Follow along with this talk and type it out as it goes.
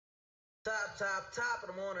Top of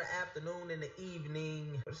the morning, afternoon, and the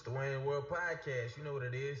evening. It's the Wayne's World Podcast. You know what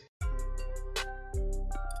it is.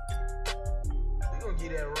 We gonna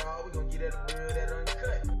get that raw. We gonna get that real, that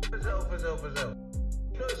uncut. For so.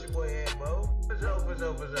 You know it's your boy Ant Mo. For so. You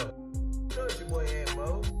know it's your boy Ant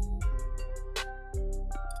Mo.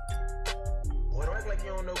 Boy, don't act like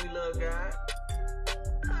you don't know we love God.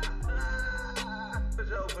 For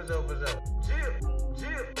so.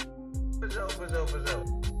 Jip. For so.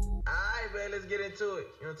 Alright, man, let's get into it.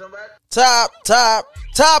 You know what I'm talking about?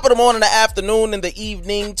 Top of the morning, the afternoon, and the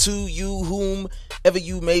evening to you, whomever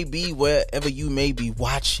you may be, wherever you may be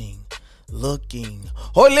watching, looking,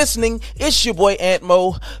 or listening. It's your boy Ant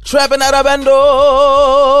Mo, trapping out of bando.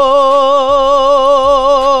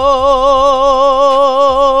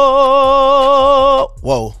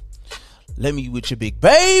 Whoa, let me with your big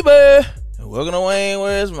baby. Welcome to Wayne.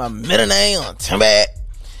 Where's my middle name on Timbat?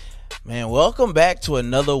 Man, welcome back to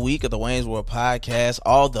another week of the Wayne's World Podcast.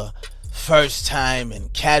 All the first time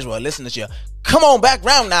and casual listeners here. Come on back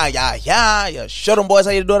round now, yeah. Show them boys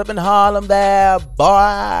how you do it up in Harlem there, boy.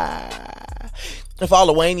 And for all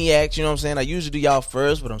the Wayniacs, you know what I'm saying? I usually do y'all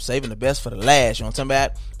first, but I'm saving the best for the last, you know what I'm talking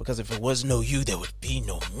about? Because if it was no you, there would be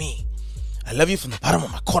no me. I love you from the bottom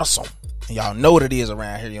of my corazon. And y'all know what it is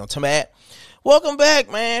around here, you know what I'm talking about? Welcome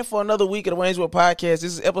back, man, for another week of the Wayne's World Podcast. This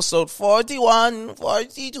is episode 41,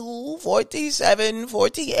 42, 47,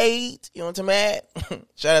 48. You know what I'm talking?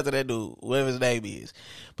 Shout out to that dude, whatever his name is.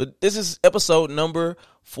 But this is episode number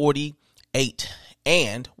 48.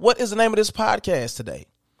 And what is the name of this podcast today?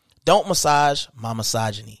 Don't Massage My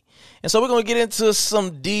Misogyny. And so we're going to get into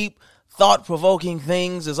some deep, thought-provoking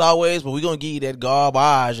things as always, but we're going to give you that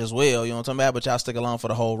garbage as well, you know what I'm talking about, but y'all stick along for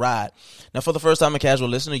the whole ride. Now, for the first time a casual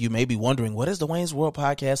listener, you may be wondering, what is the Wayne's World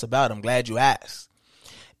Podcast about? I'm glad you asked.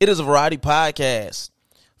 It is a variety podcast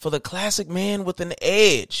for the classic man with an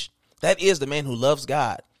edge. That is the man who loves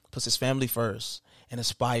God, puts his family first, and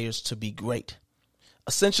aspires to be great.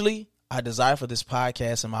 Essentially, I desire for this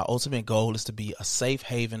podcast, and my ultimate goal is to be a safe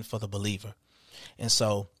haven for the believer. And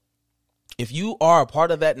so, if you are a part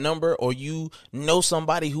of that number, or you know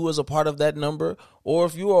somebody who is a part of that number, or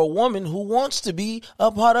if you are a woman who wants to be a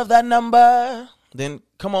part of that number, then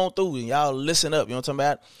come on through and y'all listen up. You know what I'm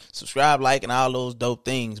talking about? Subscribe, like, and all those dope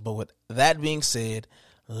things. But with that being said,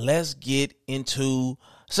 let's get into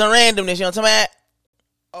some randomness. You know what I'm talking about?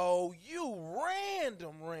 Oh, you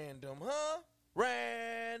random, huh?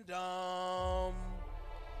 Random.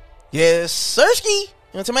 Yes, Sirski. You know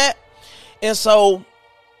what I'm talking about? And so,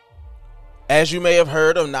 as you may have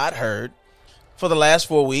heard or not heard, for the last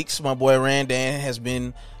 4 weeks, my boy Randan has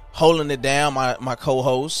been holding it down, my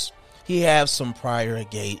co-host. He has some prior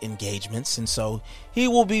engagements, and so he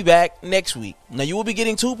will be back next week. Now, you will be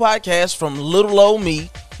getting 2 podcasts from little old me. You know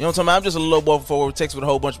what I'm talking about? I'm just a little boy forward text with a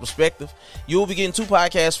whole bunch of perspective. You will be getting 2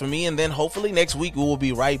 podcasts from me, and then hopefully next week we will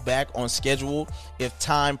be right back on schedule if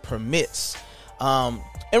time permits. And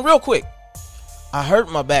real quick, I hurt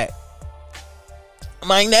my back.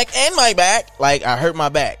 My neck and my back. Like, I hurt my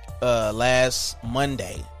back last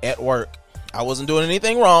Monday at work. I wasn't doing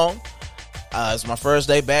anything wrong. It's my first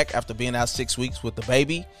day back after being out 6 weeks with the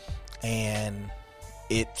baby, and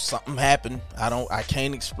something happened. I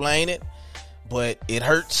can't explain it, but it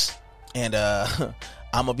hurts, and I'm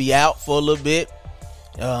gonna be out for a little bit.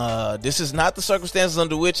 This is not the circumstances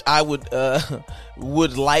under which I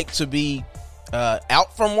would like to be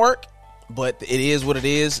out from work. But it is what it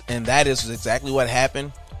is, and that is exactly what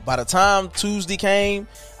happened. By the time Tuesday came,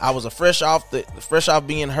 I was fresh off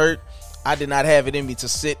being hurt. I did not have it in me to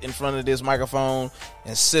sit in front of this microphone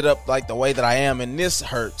and sit up like the way that I am, and this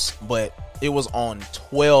hurts. But it was on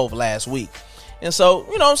 12 last week. And so,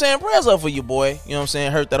 you know what I'm saying, prayers up for you, boy. You know what I'm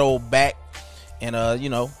saying, hurt that old back. And,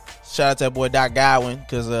 shout out to that boy Doc Godwin,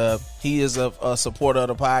 because he is a supporter of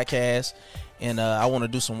the podcast. And I want to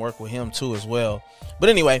do some work with him too as well. But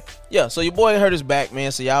anyway, yeah, so your boy hurt his back,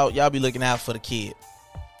 man. So y'all be looking out for the kid.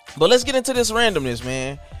 But let's get into this randomness,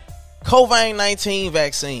 man. COVID-19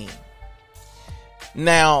 vaccine.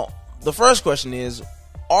 Now, the first question is,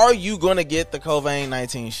 are you going to get the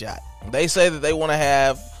COVID-19 shot? They say that they want to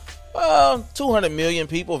have 200 million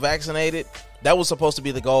people vaccinated. That was supposed to be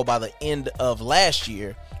the goal by the end of last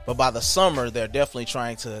year. But by the summer, they're definitely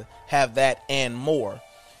trying to have that and more.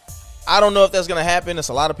 I don't know if that's going to happen. There's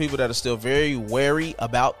a lot of people that are still very wary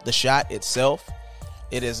about the shot itself.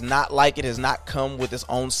 It is not like it has not come with its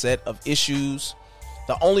own set of issues.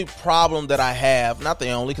 The only problem that I have, not the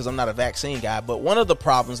only because I'm not a vaccine guy, but one of the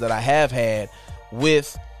problems that I have had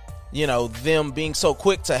with, them being so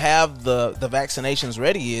quick to have the vaccinations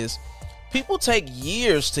ready is people take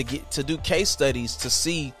years to do case studies to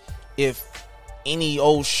see if any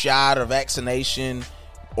old shot or vaccination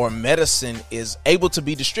or medicine is able to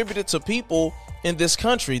be distributed to people in this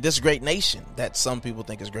country, this great nation that some people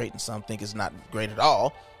think is great and some think is not great at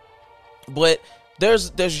all. But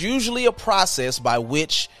there's usually a process by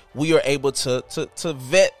which we are able to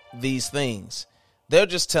vet these things. They're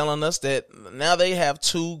just telling us that now they have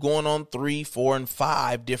 2 going on 3, 4, and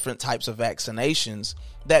 5 different types of vaccinations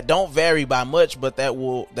that don't vary by much, but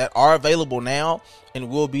that are available now and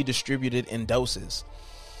will be distributed in doses.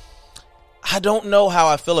 I don't know how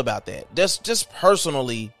I feel about that. Just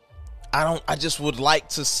personally, I just would like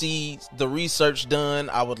to see the research done.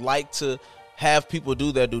 I would like to have people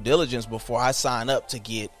do their due diligence before I sign up to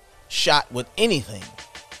get shot with anything.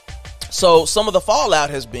 So some of the fallout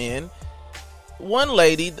has been, one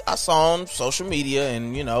lady I saw on social media,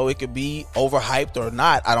 and it could be overhyped or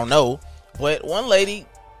not, I don't know, but one lady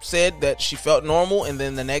said that she felt normal, and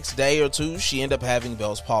then the next day or two she ended up having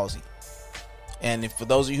Bell's palsy. And for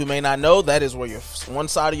those of you who may not know, that is where one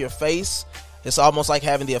side of your face, it's almost like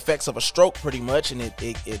having the effects of a stroke pretty much, and it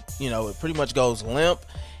pretty much goes limp,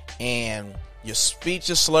 and your speech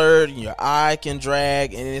is slurred, and your eye can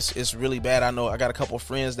drag, and it's really bad. I know I got a couple of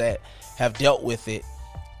friends that have dealt with it.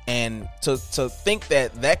 And to think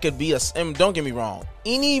that could be and don't get me wrong,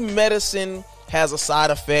 any medicine has a side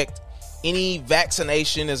effect. Any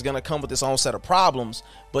vaccination is going to come with its own set of problems.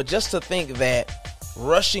 But just to think that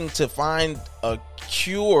rushing to find a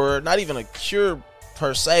cure, not even a cure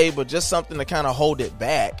per se, but just something to kind of hold it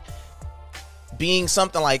back, being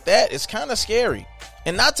something like that is kind of scary.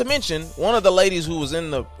 And not to mention, one of the ladies who was in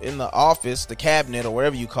the office, the cabinet or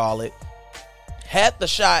whatever you call it, had the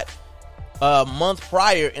shot a month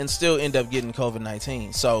prior and still end up getting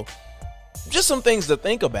COVID-19. So just some things to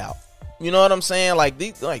think about. You know what I'm saying? Like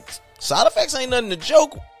side effects ain't nothing to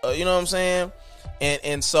joke. You know what I'm saying?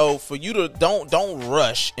 And so for you to don't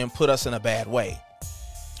rush and put us in a bad way.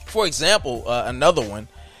 For example, another one,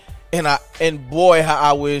 and boy, how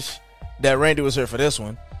I wish that Randy was here for this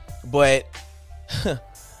one. But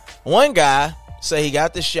one guy say he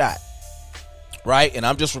got the shot, right? And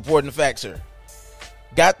I'm just reporting the facts here.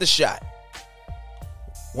 Got the shot.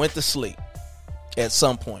 Went to sleep at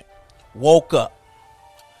some point. Woke up.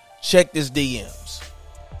 Checked his DMs.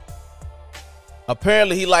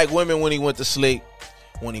 Apparently he liked women when he went to sleep.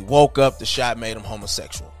 When he woke up, the shot made him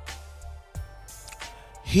homosexual.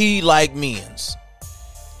 He liked men's.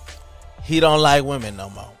 He don't like women no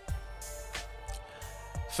more.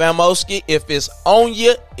 Famoski, if it's on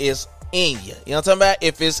you, it's in you. You know what I'm talking about?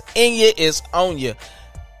 If it's in you, it's on you.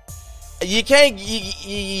 You can't,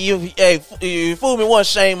 you fool me once,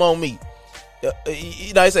 shame on me.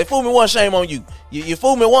 They say, fool me once, shame on you. You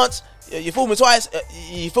fool me once, you fool me twice,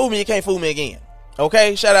 you fool me, you can't fool me again.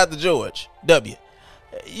 Okay? Shout out to George W.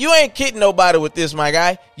 You ain't kidding nobody with this, my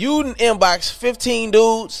guy. You inbox 15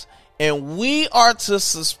 dudes, and we are to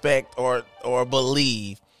suspect or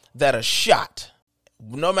believe that a shot,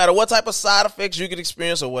 no matter what type of side effects you could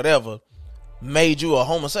experience or whatever, made you a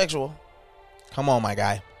homosexual. Come on, my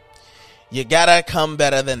guy. You gotta come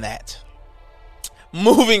better than that.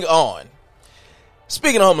 Moving on.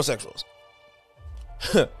 Speaking of homosexuals.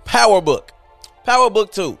 Power Book 2. You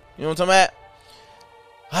know what I'm talking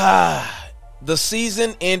about? The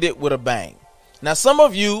season ended with a bang. Now, some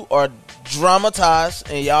of you are dramatized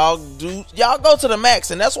and y'all go to the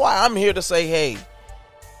max. And that's why I'm here to say, hey,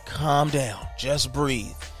 calm down. Just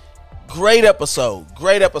breathe. Great episode.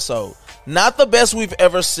 Not the best we've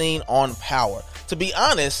ever seen on Power. To be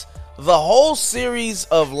honest, the whole series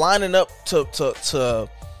of lining up to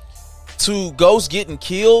Ghost getting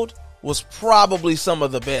killed was probably some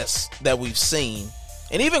of the best that we've seen.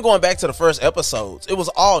 And even going back to the first episodes, it was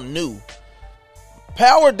all new.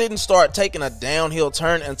 Power didn't start taking a downhill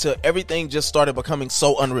turn until everything just started becoming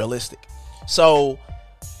so unrealistic. So,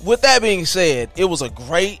 with that being said, it was a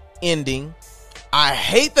great ending. I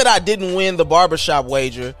hate that I didn't win the barbershop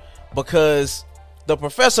wager because the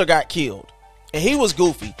professor got killed. And he was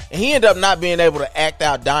goofy. And he ended up not being able to act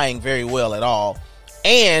out dying very well at all.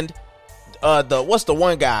 And what's the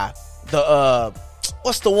one guy? The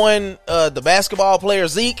basketball player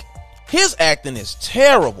Zeke? His acting is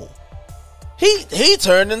terrible. He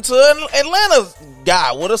turned into an Atlanta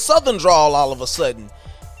guy with a southern drawl all of a sudden.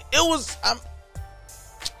 I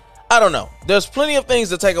don't know. There's plenty of things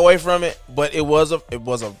to take away from it, but it was a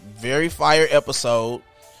very fire episode.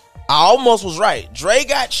 I almost was right. Dre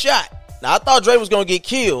got shot. Now, I thought Dre was going to get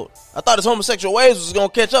killed. I thought his homosexual ways was going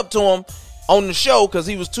to catch up to him on the show because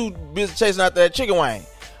he was too busy chasing after that chicken wing.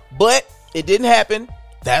 But it didn't happen.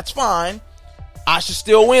 That's fine. I should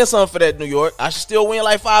still win something for that, New York. I should still win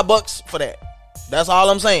like $5 for that. That's all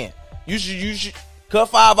I'm saying. You should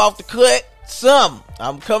cut $5 off the cut, some.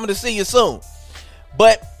 I'm coming to see you soon.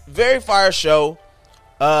 But very fire show.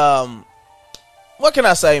 What can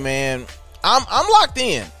I say, man? I'm locked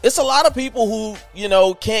in. It's a lot of people who, you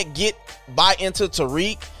know, can't buy into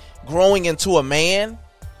Tariq growing into a man.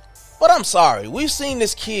 But I'm sorry. We've seen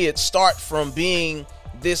this kid start from being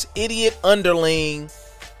this idiot underling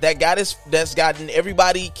that's gotten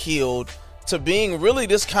everybody killed to being really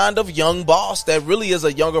this kind of young boss that really is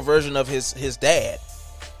a younger version of his dad.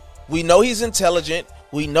 We know he's intelligent.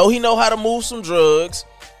 We know he know how to move some drugs.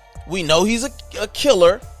 We know he's a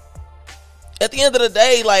killer. At the end of the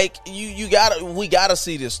day, like, we gotta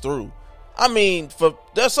see this through. I mean,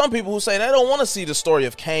 there's some people who say they don't want to see the story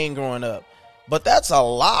of Kane growing up, but that's a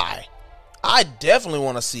lie. I definitely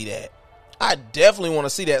want to see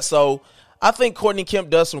that. So I think Courtney Kemp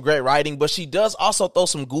does some great writing, but she does also throw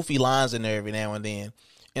some goofy lines in there every now and then.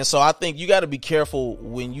 And so I think you got to be careful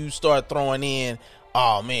when you start throwing in,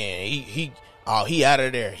 oh man, he out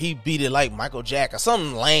of there. He beat it like Michael Jack or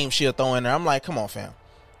something lame she'll throw in there. I'm like, come on, fam.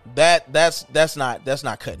 That's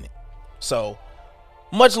not cutting it. So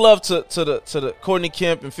much love to the Courtney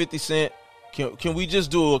Kemp and 50 Cent. Can we just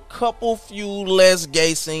do a few less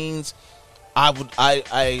gay scenes? I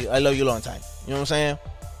love you a long time. You know what I'm saying?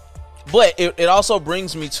 But it also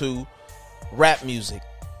brings me to rap music.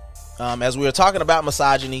 As we were talking about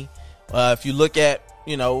misogyny, if you look at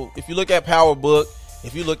Power Book,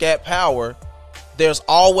 if you look at Power, there's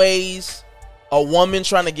always a woman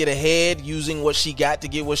trying to get ahead using what she got to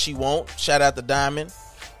get what she wants. Shout out to Diamond.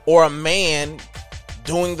 Or a man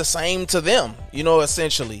doing the same to them, you know,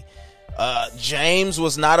 essentially. James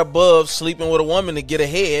was not above sleeping with a woman to get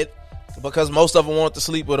ahead because most of them wanted to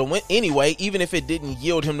sleep with her anyway, even if it didn't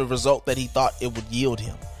yield him the result that he thought it would yield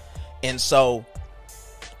him. And so,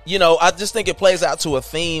 you know, I just think it plays out to a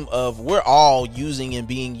theme of we're all using and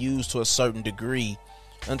being used to a certain degree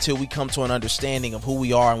until we come to an understanding of who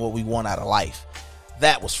we are and what we want out of life.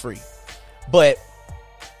 That was free. But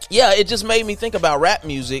yeah, it just made me think about rap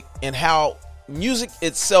music and how music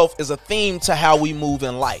itself is a theme to how we move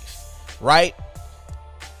in life, right?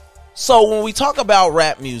 So when we talk about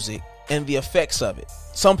rap music and the effects of it,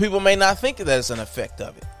 some people may not think that it's an effect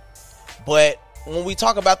of it. But when we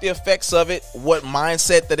talk about the effects of it, what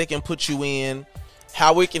mindset that it can put you in,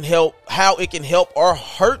 how it can help or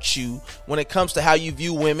hurt you when it comes to how you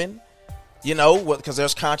view women, you know, because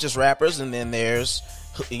there's conscious rappers and then there's,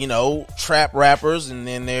 you know, trap rappers and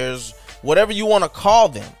then there's whatever you want to call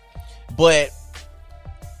them. But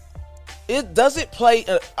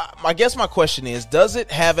I guess my question is, does it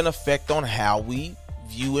have an effect on how we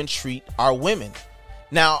view and treat our women?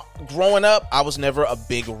 Now, growing up, I was never a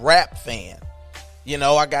big rap fan. You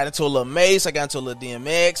know, I got into a little Mace, I got into a little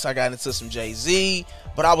DMX, I got into some Jay-Z,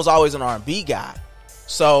 but I was always an R&B guy.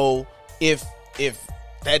 So if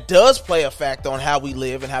that does play a factor on how we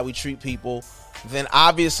live and how we treat people, then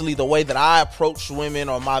obviously the way that I approach women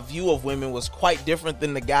or my view of women was quite different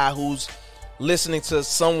than the guy who's listening to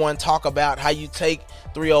someone talk about how you take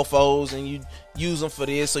 304s and you use them for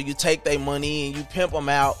this, so you take their money and you pimp them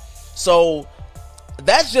out. So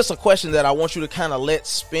that's just a question that I want you to kind of let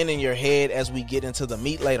spin in your head as we get into the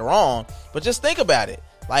meat later on. But just think about it.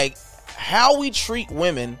 Like, how we treat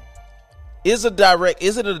women is it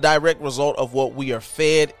a direct result of what we are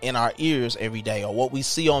fed in our ears every day or what we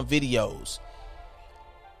see on videos?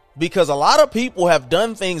 Because a lot of people have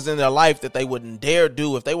done things in their life that they wouldn't dare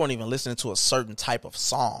do if they weren't even listening to a certain type of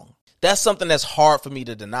song. That's something that's hard for me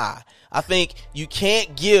to deny. I think you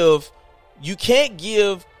can't give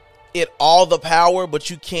it all the power, but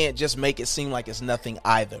you can't just make it seem like it's nothing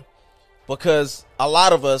either. Because a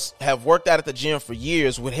lot of us have worked out at the gym for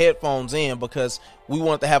years with headphones in because we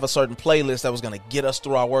wanted to have a certain playlist that was going to get us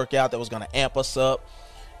through our workout, that was going to amp us up.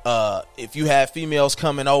 If you had females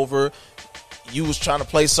coming over, you was trying to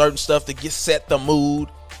play certain stuff to set the mood.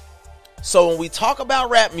 So when we talk about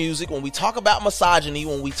rap music, when we talk about misogyny,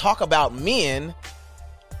 when we talk about men,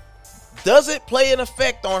 does it play an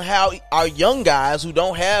effect on how our young guys who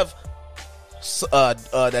don't have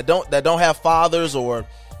that don't have fathers or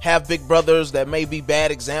have big brothers that may be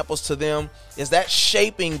bad examples to them, is that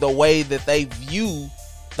shaping the way that they view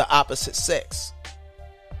the opposite sex?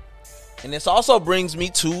 And this also brings me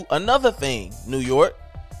to another thing, New York.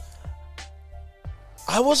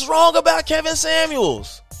 I was wrong about Kevin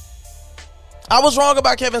Samuels.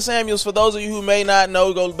 For those of you who may not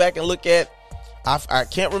know, go back and look at, I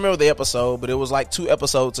can't remember the episode, but it was like 2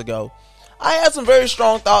 episodes ago. I had some very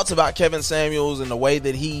strong thoughts about Kevin Samuels and the way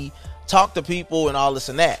that he talked to people and all this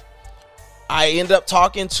and that. I ended up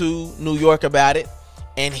talking to New York about it,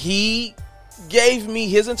 and he gave me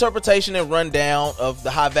his interpretation and rundown of the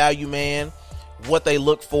High Value Man, what they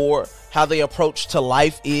look for, how they approach to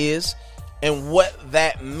life is, and what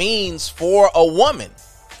that means for a woman.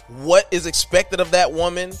 What is expected of that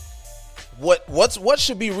woman? What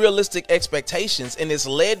should be realistic expectations? And it's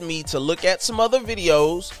led me to look at some other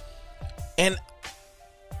videos, and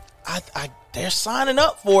they're signing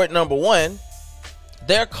up for it. Number one,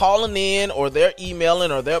 they're calling in, or they're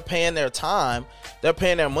emailing, or they're paying their time. They're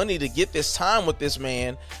paying their money to get this time with this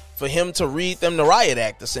man for him to read them the riot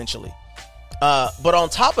act, essentially. But on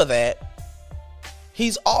top of that,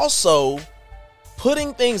 he's also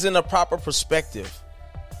putting things in a proper perspective,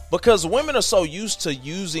 because women are so used to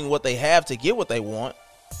using what they have to get what they want,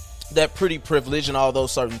 that pretty privilege and all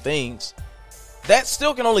those certain things, that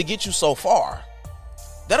still can only get you so far.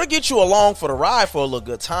 That'll get you along for the ride for a little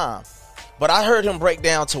good time. But I heard him break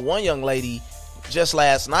down to one young lady just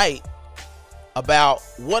last night about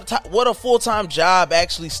what a full-time job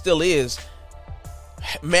actually still is,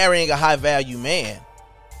 marrying a high-value man,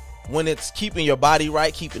 when it's keeping your body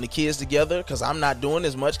right, keeping the kids together, because I'm not doing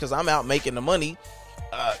as much because I'm out making the money.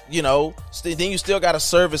 Then you still got to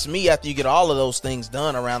service me after you get all of those things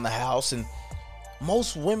done around the house. And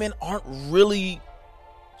most women aren't really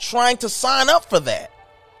trying to sign up for that.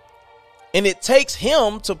 And it takes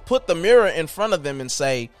him to put the mirror in front of them and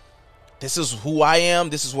say, this is who I am.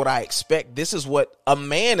 This is what I expect. This is what a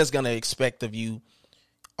man is going to expect of you.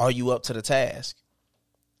 Are you up to the task?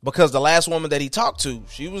 Because the last woman that he talked to,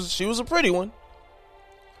 she was a pretty one,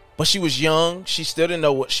 but she was young. She still didn't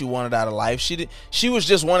know what she wanted out of life. She was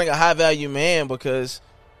just wanting a high value man because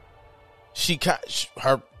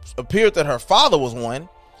her appeared that her father was one.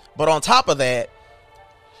 But on top of that,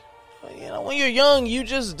 when you're young, you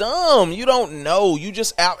just dumb. You don't know. You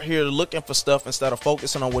just out here looking for stuff instead of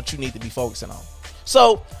focusing on what you need to be focusing on.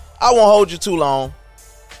 So I won't hold you too long.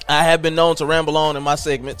 I have been known to ramble on in my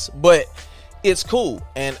segments, but it's cool.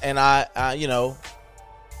 And I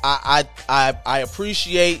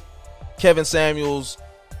appreciate Kevin Samuels'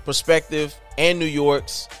 perspective and New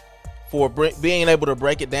York's for being able to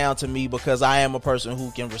break it down to me, because I am a person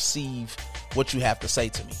who can receive what you have to say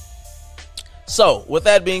to me. So with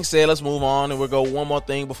that being said, let's move on, and we'll go one more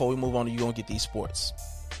thing before we move on to you gonna get these sports.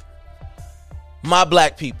 My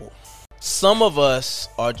black people, some of us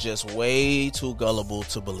are just way too gullible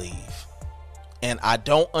to believe. And I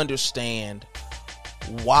don't understand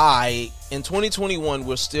why in 2021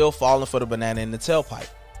 we're still falling for the banana in the tailpipe.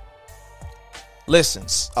 Listen,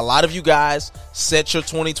 a lot of you guys set your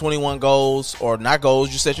 2021 goals, or not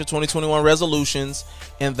goals, you set your 2021 resolutions,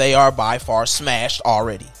 and they are by far smashed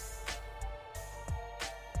already.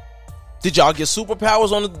 Did y'all get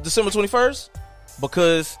superpowers on December 21st?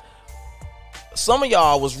 Because some of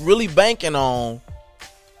y'all was really banking on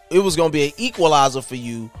it was going to be an equalizer for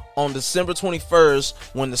you on December 21st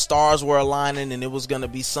when the stars were aligning, and it was going to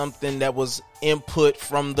be something that was input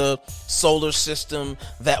from the solar system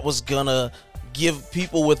that was going to give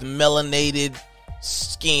people with melanated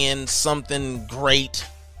skin something great.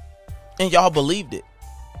 And y'all believed it.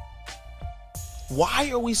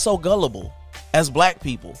 Why are we so gullible as black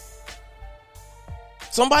people?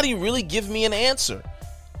 Somebody really give me an answer,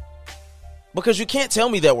 because you can't tell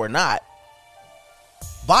me that we're not.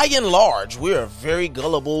 By and large, we are very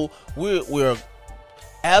gullible. We're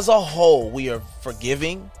as a whole, we are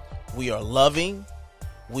forgiving, we are loving,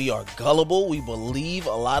 we are gullible. We believe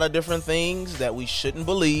a lot of different things that we shouldn't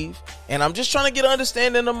believe. And I'm just trying to get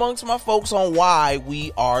understanding amongst my folks on why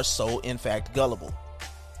we are so, in fact, gullible.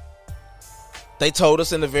 They told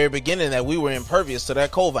us in the very beginning that we were impervious to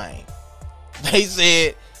that cocaine. They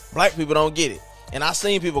said black people don't get it. And I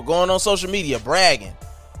seen people going on social media bragging.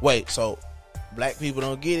 Wait, so black people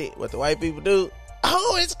don't get it? What the white people do?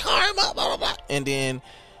 Oh, it's karma, blah, blah, blah. And then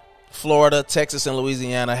Florida, Texas, and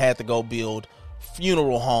Louisiana had to go build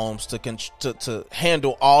funeral homes to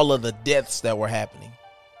handle all of the deaths that were happening.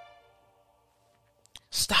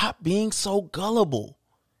 Stop being so gullible.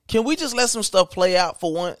 Can we just let some stuff play out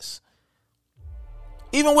for once?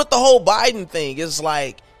 Even with the whole Biden thing, it's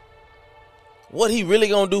like, what he really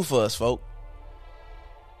gonna do for us, folk?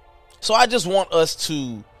 So I just want us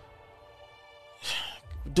to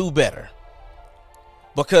do better,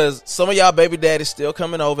 because some of y'all baby daddies still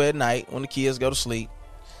coming over at night when the kids go to sleep.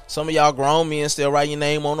 Some of y'all grown men still write your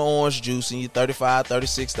name on the orange juice and you're 35,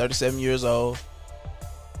 36, 37 years old.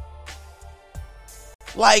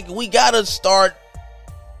 Like, we gotta start.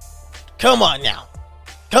 Come on now.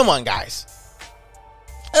 Come on, guys.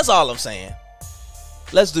 That's all I'm saying.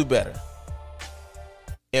 Let's do better.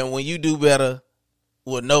 And when you do better,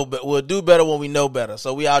 we'll do better when we know better.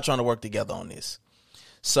 So we all trying to work together on this.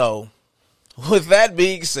 So with that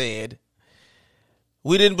being said,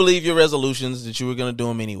 we didn't believe your resolutions that you were going to do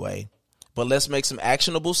them anyway. but let's make some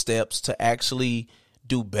actionable steps to actually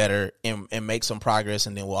do better and make some progress,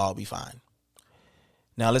 and then we'll all be fine.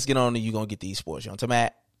 Now let's get on to you gonna get these sports. You know what I'm talking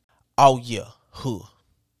about? Oh yeah, huh.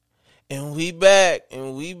 And we back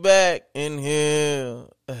in here.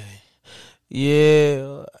 Hey.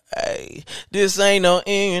 Yeah, hey. This ain't no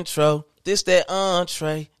intro. This that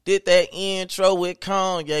entree. Did that intro with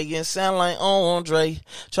Kanye and sound like Andre.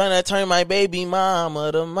 Trying to turn my baby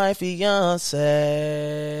mama to my fiance.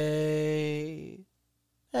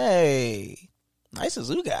 Hey. Nice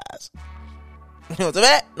Azu guys. You know what I'm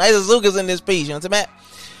at? Nice Azukas in this piece. You know what I'm at?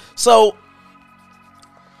 So,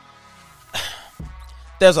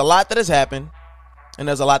 there's a lot that has happened, and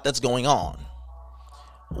there's a lot that's going on.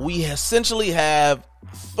 We essentially have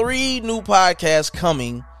 3 new podcasts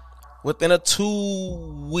coming within a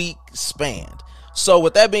 2-week span. So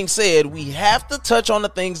with that being said, we have to touch on the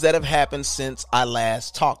things that have happened since I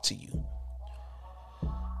last talked to you.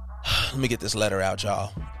 Let me get this letter out,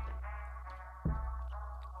 y'all.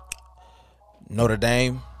 Notre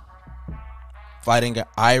Dame, Fighting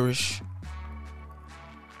Irish,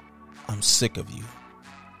 I'm sick of you.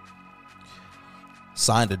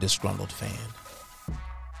 Signed, a disgruntled fan.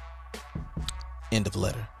 End of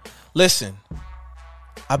letter. Listen,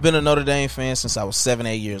 I've been a Notre Dame fan since I was 7,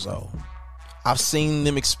 8 years old. I've seen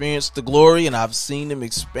them experience the glory, and I've seen them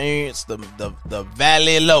experience the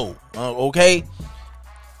valley low. Okay?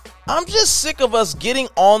 I'm just sick of us getting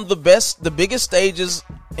on the biggest stages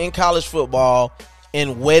in college football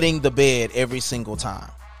and wetting the bed every single time.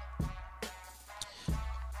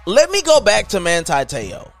 Let me go back to Manti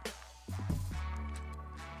Te'o.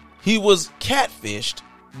 He was catfished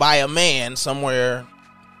by a man somewhere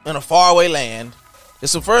in a faraway land.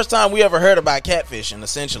 It's the first time we ever heard about catfishing,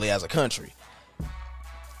 essentially, as a country.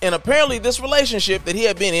 And apparently this relationship that he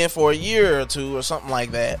had been in for a year or 2 or something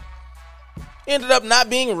like that ended up not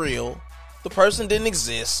being real. The person didn't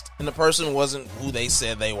exist, and the person wasn't who they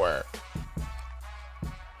said they were.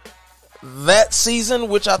 That season,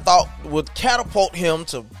 which I thought would catapult him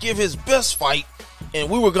to give his best fight, and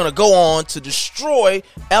we were going to go on to destroy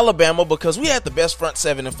Alabama because we had the best front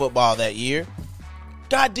 7 in football that year,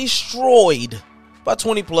 got destroyed by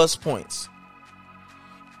 20 plus points.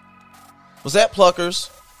 Was at Pluckers,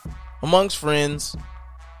 amongst friends.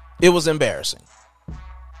 It was embarrassing.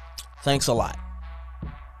 Thanks a lot.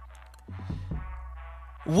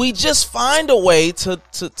 We just find a way to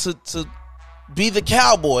be the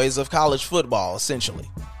Cowboys of college football, essentially.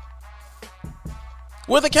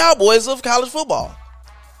 We're the Cowboys of college football.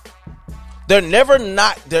 They're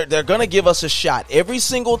going to give us a shot every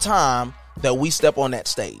single time that we step on that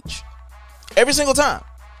stage. Every single time.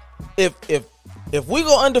 If we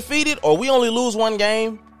go undefeated or we only lose 1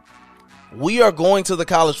 game, we are going to the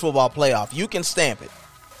college football playoff. You can stamp it.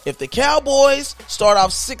 If the Cowboys start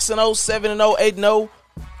off 6-0, 7-0, 8-0,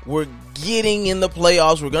 we're getting in the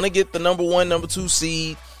playoffs. We're going to get the number 1, number 2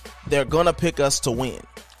 seed. They're going to pick us to win.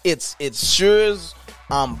 It's sure as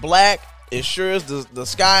I'm black. It's sure as the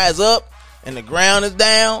sky is up and the ground is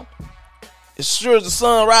down. It's sure as the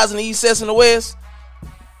sun rises in the east, west, and the west.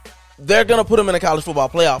 They're going to put them in the college football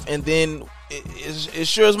playoff. And then, as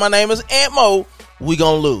sure as my name is Aunt Mo, we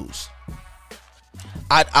going to lose.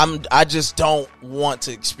 I just don't want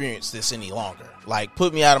to experience this any longer. Like,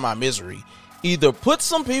 put me out of my misery. Either put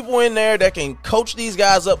some people in there that can coach these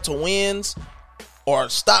guys up to wins, or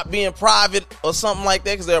stop being private or something like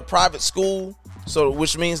that, because they're a private school, so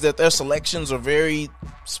which means that their selections are very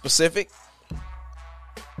specific.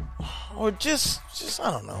 Or just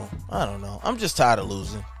I don't know. I'm just tired of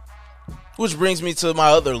losing. Which brings me to my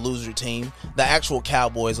other loser team, the actual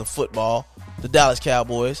Cowboys of football, the Dallas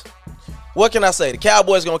Cowboys. What can I say? The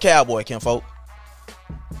Cowboys gonna cowboy, kinfolk.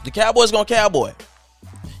 The Cowboys gonna cowboy.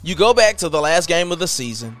 You go back to the last game of the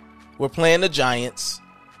season. We're playing the Giants.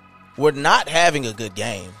 We're not having a good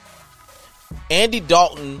game. Andy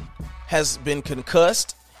Dalton has been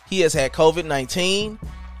concussed. He has had COVID-19.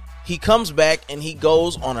 He comes back and he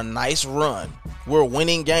goes on a nice run. We're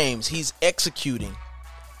winning games. He's executing.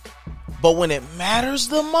 But when it matters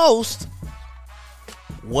the most,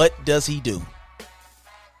 what does he do?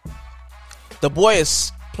 The boy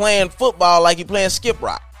is playing football like he playing skip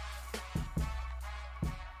rock.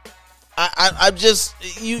 I just,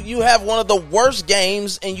 you have one of the worst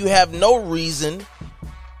games and you have no reason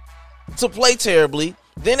to play terribly.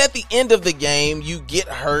 Then at the end of the game, you get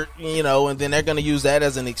hurt, and then they're going to use that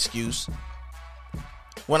as an excuse.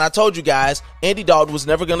 When I told you guys, Andy Dalton was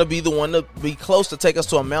never going to be the one to be close to take us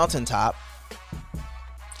to a mountaintop.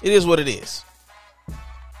 It is what it is.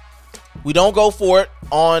 We don't go for it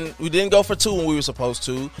we didn't go for 2 when we were supposed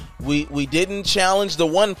to. We didn't challenge the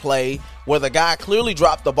one play where the guy clearly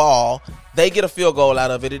dropped the ball they get a field goal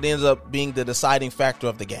out of it. It ends up being the deciding factor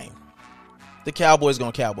of the game. The Cowboys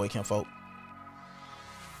gonna cowboy, kinfolk.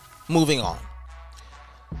 Moving on.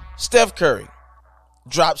 Steph Curry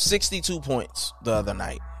dropped 62 points the other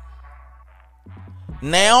night.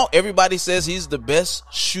 Now everybody says he's the best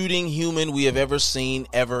shooting human we have ever seen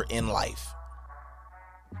ever in life.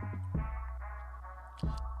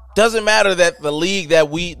 Doesn't matter that the league that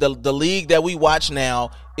we watch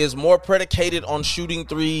now is more predicated on shooting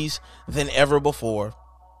threes than ever before.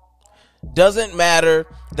 Doesn't matter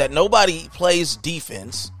that nobody plays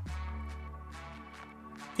defense.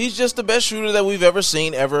 He's just the best shooter that we've ever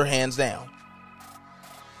seen, ever, hands down.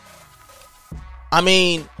 I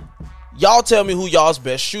mean, y'all tell me who y'all's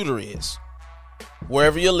best shooter is.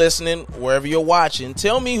 Wherever you're listening, wherever you're watching,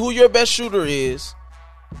 tell me who your best shooter is.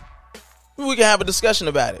 We can have a discussion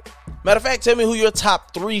about it. Matter of fact, tell me who your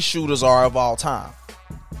top 3 shooters are of all time.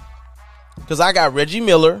 Because I got Reggie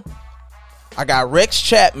Miller, I got Rex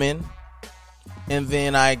Chapman, and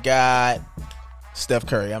then I got Steph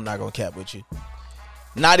Curry. I'm not going to cap with you.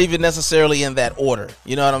 Not even necessarily in that order.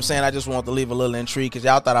 You know what I'm saying? I just want to leave a little intrigue because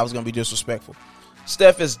y'all thought I was going to be disrespectful.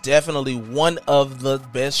 Steph is definitely one of the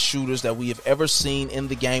best shooters that we have ever seen in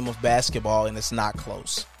the game of basketball, and it's not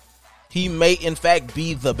close. He may, in fact,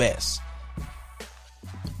 be the best.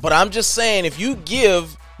 But I'm just saying, if you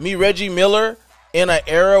give me Reggie Miller in an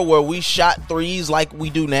era where we shot threes like we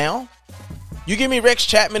do now, you give me Rex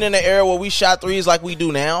Chapman in an era where we shot threes like we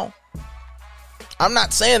do now, I'm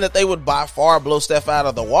not saying that they would by far blow Steph out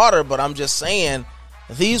of the water, but I'm just saying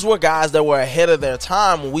these were guys that were ahead of their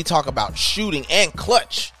time when we talk about shooting and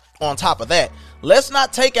clutch on top of that. Let's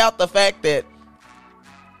not take out the fact that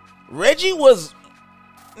Reggie was,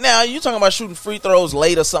 now you're talking about shooting free throws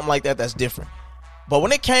late or something like that, that's different. But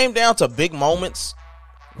when it came down to big moments,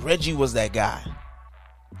 Reggie was that guy.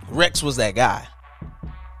 Rex was that guy.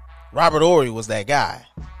 Robert Horry was that guy.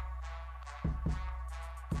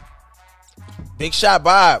 Big Shot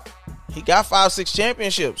Bob, he got 5-6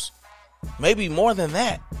 championships. Maybe more than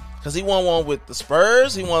that. Because he won one with the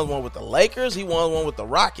Spurs. He won one with the Lakers. He won one with the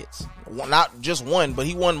Rockets. Not just one, but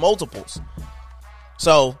he won multiples.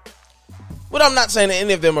 So, but I'm not saying that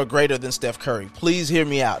any of them are greater than Steph Curry. Please hear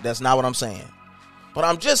me out. That's not what I'm saying. But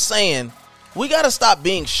I'm just saying, we got to stop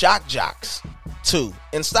being shock jocks, too.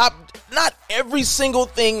 And stop, not every single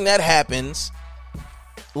thing that happens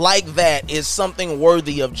like that is something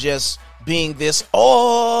worthy of just being this,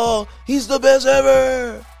 oh, he's the best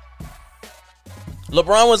ever.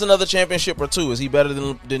 LeBron wins another championship or 2. Is he better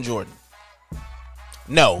than Jordan?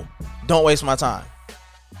 No. Don't waste my time.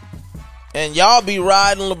 And y'all be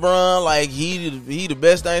riding LeBron like he the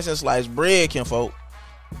best thing since sliced bread, kinfolk.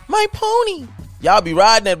 My pony. Y'all be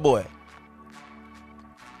riding that boy.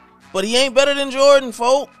 But he ain't better than Jordan,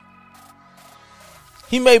 folk.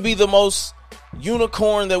 He may be the most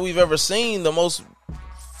unicorn that we've ever seen, the most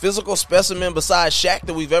physical specimen besides Shaq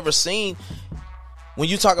that we've ever seen when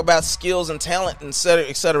you talk about skills and talent, and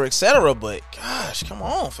et cetera, but gosh, come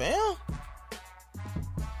on, fam.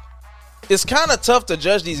 It's kind of tough to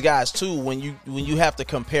judge these guys too when you have to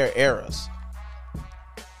compare eras.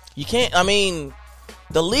 You can't, I mean,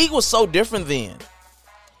 the league was so different then.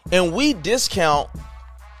 And we discount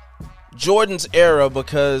Jordan's era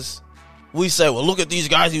because we say, well, look at these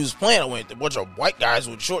guys he was playing with, a bunch of white guys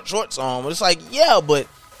with short shorts on. But it's like, yeah, but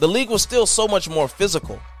the league was still so much more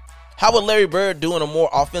physical. How would Larry Bird do in a more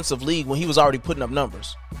offensive league when he was already putting up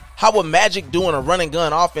numbers? How would Magic do in a run and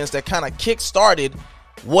gun offense that kind of kick-started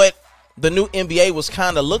what the new NBA was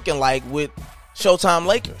kind of looking like with Showtime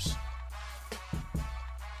Lakers?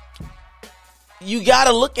 You got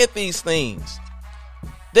to look at these things.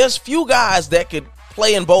 There's few guys that could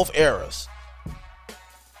play in both eras.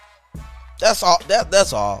 That's all.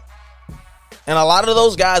 That's all. And a lot of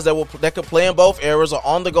those guys that could play in both eras are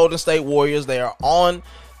on the Golden State Warriors. They are on.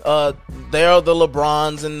 They are the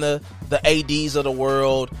LeBrons and the ADs of the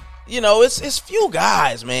world. You know, it's few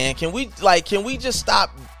guys, man. Can we just stop?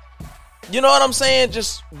 You know what I'm saying?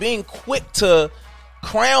 Just being quick to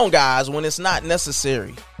crown guys when it's not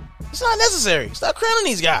necessary. It's not necessary. Stop crowning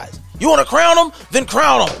these guys. You want to crown them? Then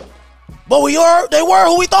crown them. But they were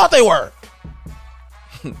who we thought they were.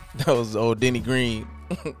 That was old Denny Green.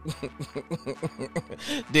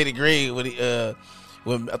 Denny Green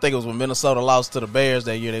when I think it was when Minnesota lost to the Bears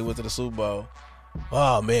that year. They went to the Super Bowl.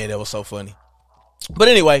 Oh man, that was so funny. But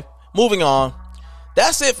anyway, moving on.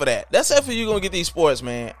 That's it for that. That's it for you gonna get these sports,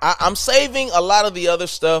 man. I'm saving a lot of the other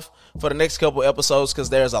stuff for the next couple episodes because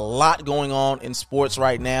there's a lot going on in sports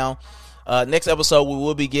right now. Next episode, we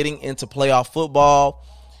will be getting into playoff football.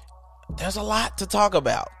 There's a lot to talk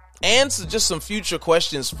about. And just some future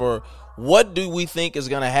questions for What do we think is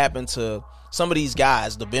going to happen to some of these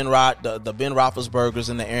guys, the Ben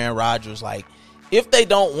Roethlisbergers and the Aaron Rodgers? Like, if they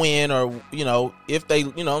don't win, or if they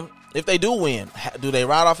do win, do they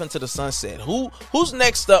ride off into the sunset? Who's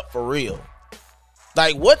next up for real?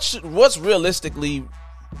 Like, what's realistically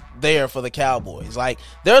there for the Cowboys? Like,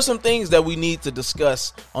 there are some things that we need to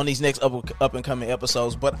discuss on these next up and coming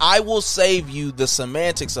episodes, but I will save you the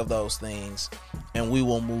semantics of those things and we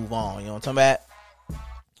will move on. You know what I'm talking about?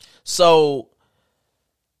 So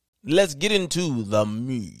let's get into the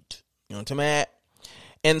meat. You know what I'm talking about?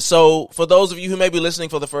 And so for those of you who may be listening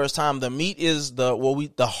for the first time, the meat is the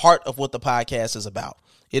heart of what the podcast is about.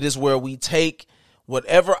 It is where we take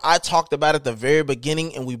whatever I talked about at the very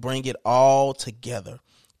beginning and we bring it all together.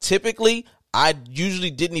 Typically, I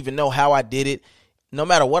usually didn't even know how I did it. No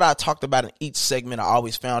matter what I talked about in each segment, I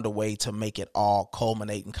always found a way to make it all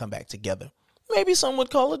culminate and come back together. Maybe some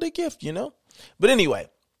would call it a gift, But anyway,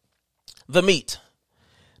 the meat.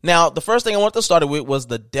 Now, the first thing I want to start with was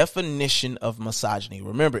the definition of misogyny.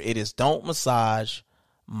 Remember, it is don't massage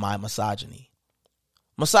my misogyny.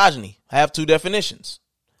 Misogyny, I have two definitions.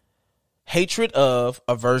 Hatred of,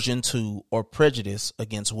 aversion to, or prejudice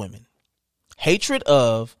against women. Hatred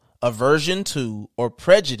of, aversion to, or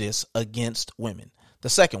prejudice against women. The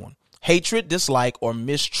second one, hatred, dislike, or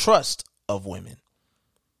mistrust of women.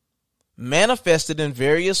 Manifested in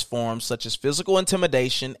various forms such as physical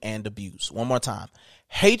intimidation and abuse. One more time.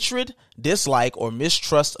 Hatred, dislike, or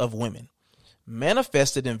mistrust of women.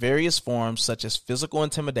 Manifested in various forms such as physical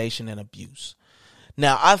intimidation and abuse.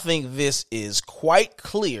 Now, I think this is quite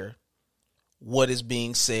clear what is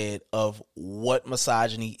being said of what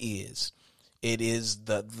misogyny is. It is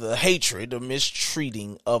the hatred, the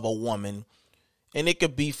mistreating of a woman, and it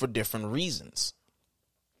could be for different reasons,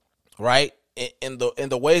 right? In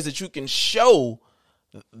the ways that you can show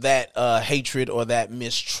that hatred or that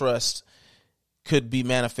mistrust could be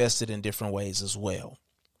manifested in different ways as well.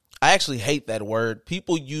 I actually hate that word.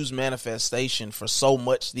 People use manifestation for so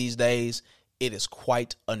much these days. It is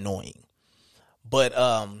quite annoying, but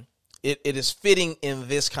it is fitting in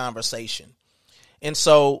this conversation. And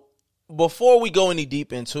so, before we go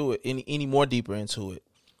any more deeper into it,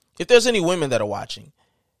 if there's any women that are watching,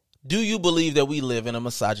 do you believe that we live in a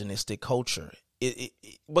misogynistic culture?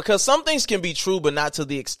 Because some things can be true, but not to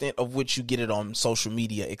the extent of which you get it on social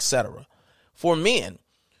media, etc. For men,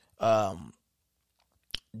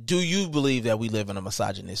 do you believe that we live in a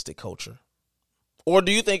misogynistic culture? Or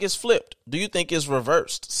do you think it's flipped? Do you think it's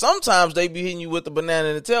reversed? Sometimes they be hitting you with the banana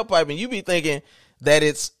in the tailpipe and you be thinking that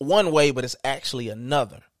it's one way, but it's actually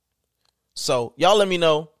another. So y'all let me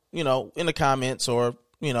know, in the comments or,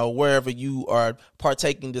 wherever you are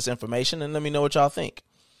partaking this information, and let me know what y'all think.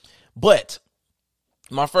 But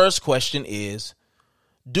my first question is,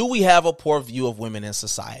 do we have a poor view of women in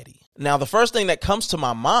society? Now, the first thing that comes to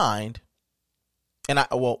my mind,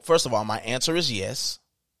 first of all, my answer is yes.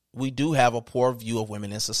 We do have a poor view of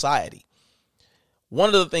women in society. One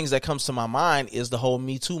of the things that comes to my mind is the whole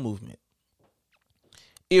Me Too movement.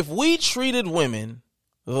 If we treated women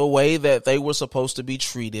the way that they were supposed to be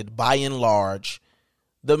treated, by and large,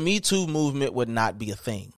 the Me Too movement would not be a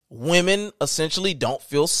thing. Women essentially don't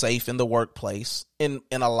feel safe in the workplace. In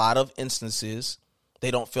a lot of instances,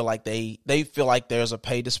 they don't feel like they feel like there's a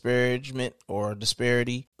pay disparagement or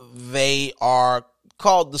disparity. They are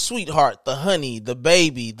called the sweetheart, the honey, the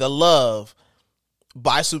baby, the love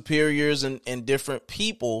by superiors and different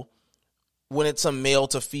people when it's a male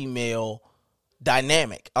to female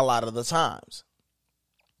dynamic a lot of the times.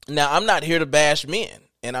 Now, I'm not here to bash men,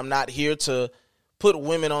 and I'm not here to put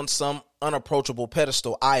women on some unapproachable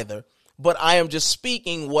pedestal either, but I am just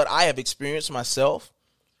speaking what I have experienced myself.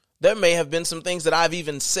 There may have been some things that I've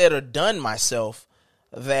even said or done myself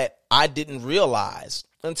that I didn't realize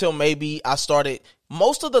until maybe I started.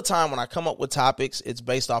 Most of the time when I come up with topics, it's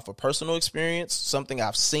based off of personal experience, something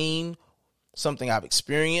I've seen, something I've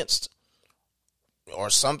experienced,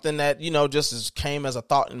 or something that, just came as a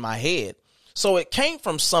thought in my head. So it came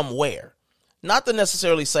from somewhere. Not to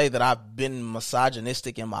necessarily say that I've been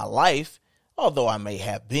misogynistic in my life, although I may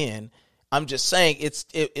have been. I'm just saying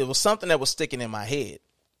it was something that was sticking in my head.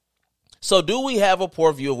 So do we have a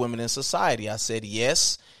poor view of women in society? I said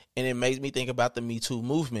yes, and it made me think about the Me Too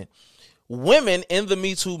movement. Women in the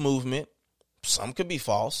Me Too movement, some could be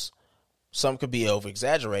false, some could be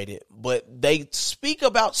over-exaggerated, but they speak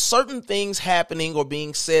about certain things happening or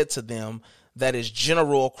being said to them that is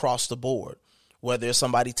general across the board, whether it's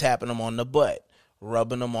somebody tapping them on the butt,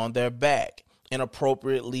 rubbing them on their back,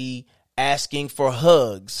 inappropriately asking for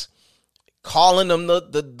hugs, calling them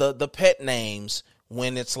the pet names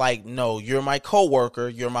when it's like, no, you're my coworker,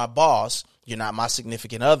 you're my boss, you're not my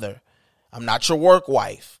significant other. I'm not your work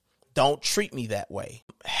wife. Don't treat me that way.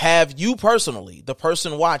 Have you personally, the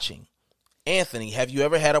person watching, Anthony, have you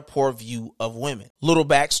ever had a poor view of women? Little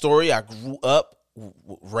backstory. I grew up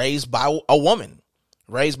raised by a woman,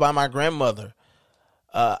 raised by my grandmother.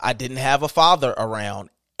 I didn't have a father around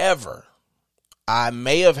ever. I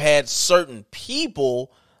may have had certain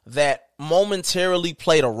people that momentarily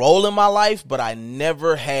played a role in my life, but I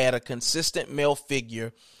never had a consistent male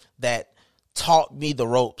figure that taught me the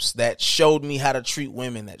ropes, that showed me how to treat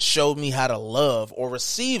women, that showed me how to love or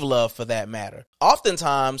receive love for that matter.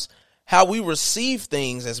 Oftentimes, how we receive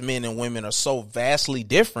things as men and women are so vastly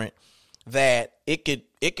different that it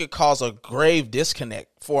could cause a grave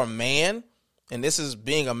disconnect for a man. And this is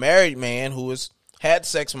being a married man who has had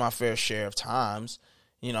sex my fair share of times.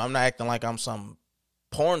 You know, I'm not acting like I'm some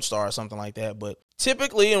porn star or something like that, but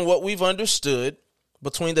typically in what we've understood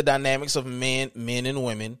between the dynamics of men and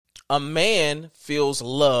women, a man feels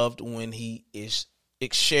loved when he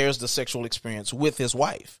shares the sexual experience with his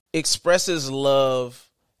wife, expresses love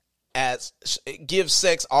as gives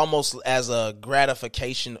sex almost as a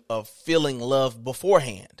gratification of feeling love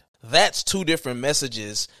beforehand. That's two different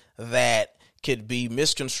messages that could be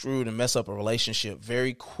misconstrued and mess up a relationship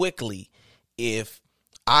very quickly if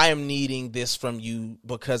I am needing this from you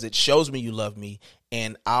because it shows me you love me,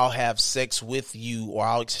 and I'll have sex with you or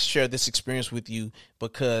I'll share this experience with you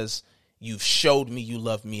because you've showed me you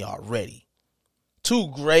love me already. Two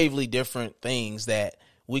gravely different things that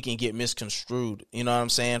we can get misconstrued. You know what I'm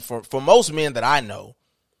saying? For most men that I know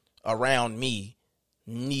around me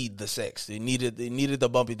need the sex. They needed the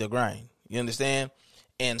bumpy, the grind. You understand?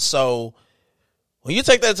 And so when you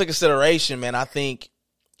take that into consideration, man, I think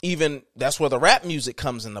even that's where the rap music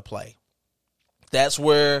comes into play. That's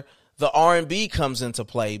where the R&B comes into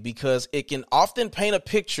play, because it can often paint a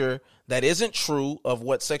picture that isn't true of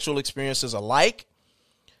what sexual experiences are like,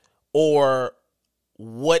 or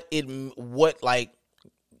what like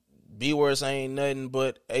B-words ain't nothing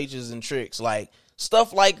but H's and tricks. Like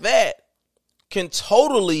stuff like that can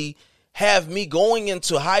totally have me going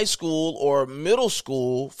into high school or middle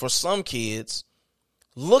school for some kids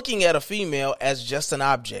looking at a female as just an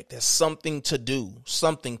object, as something to do,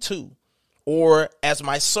 something to, or as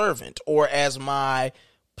my servant, or as my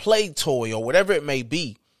play toy, or whatever it may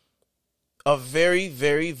be. A very,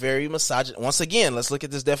 very, very misogynist. Once again, let's look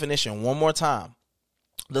at this definition one more time.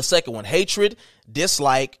 The second one: hatred,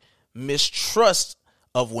 dislike, mistrust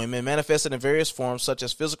of women manifested in various forms such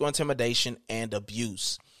as physical intimidation and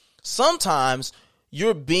abuse. Sometimes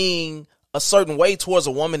you're being a certain way towards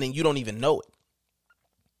a woman and you don't even know it.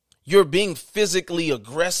 You're being physically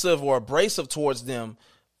aggressive or abrasive towards them.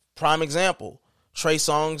 Prime example, Trey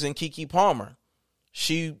Songz and Keke Palmer.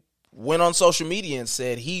 She went on social media and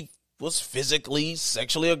said he was physically,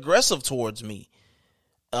 sexually aggressive towards me.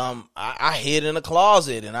 I hid in a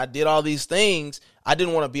closet and I did all these things. I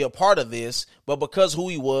didn't want to be a part of this, but because who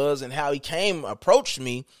he was and how he approached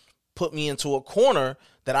me, put me into a corner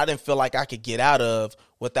that I didn't feel like I could get out of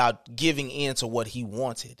without giving in to what he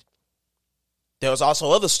wanted. There was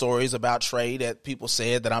also other stories about Trey that people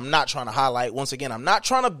said that I'm not trying to highlight. Once again, I'm not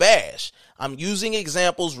trying to bash. I'm using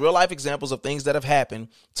examples, real life examples of things that have happened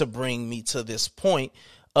to bring me to this point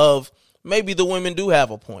of maybe the women do have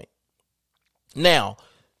a point. Now,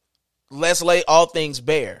 let's lay all things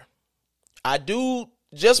bare.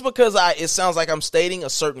 Just because it sounds like I'm stating a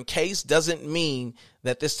certain case doesn't mean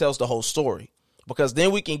that this tells the whole story, because then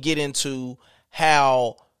we can get into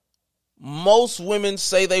how most women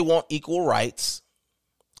say they want equal rights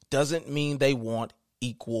doesn't mean they want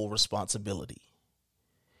equal responsibility.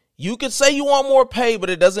 You could say you want more pay,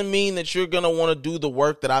 but it doesn't mean that you're going to want to do the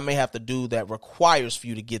work that I may have to do that requires for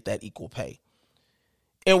you to get that equal pay.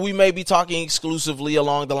 And we may be talking exclusively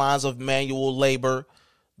along the lines of manual labor,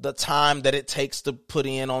 the time that it takes to put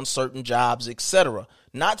in on certain jobs, etc.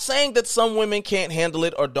 Not saying that some women can't handle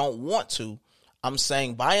it or don't want to. I'm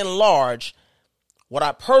saying by and large, what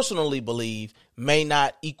I personally believe may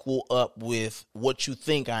not equal up with what you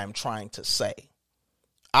think I'm trying to say.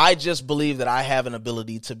 I just believe that I have an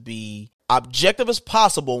ability to be objective as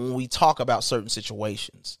possible when we talk about certain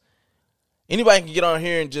situations. Anybody can get on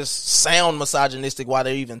here and just sound misogynistic while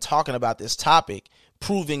they're even talking about this topic,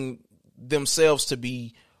 proving themselves to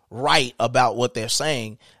be right about what they're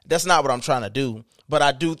saying. That's not what I'm trying to do. But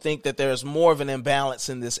I do think that there's more of an imbalance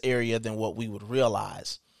in this area than what we would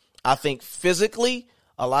realize. I think physically,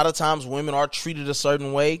 a lot of times women are treated a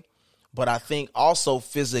certain way, but I think also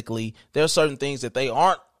physically, there are certain things that they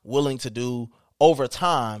aren't willing to do over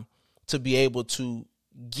time to be able to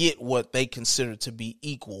get what they consider to be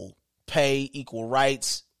equal pay, equal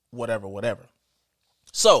rights, whatever.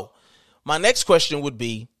 So my next question would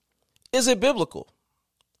be, Is it biblical?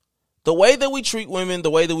 The way that we treat women, the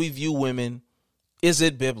way that we view women, is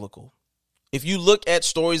it biblical? If you look at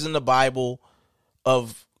stories in the Bible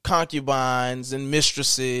of concubines and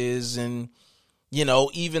mistresses and,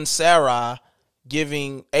 even Sarah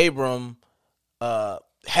giving Abram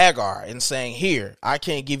Hagar and saying, here, I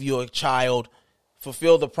can't give you a child,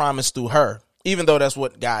 fulfill the promise through her. Even though that's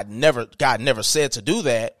what God never said to do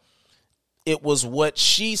that. It was what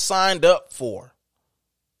she signed up for.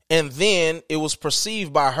 And then it was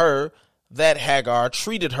perceived by her that Hagar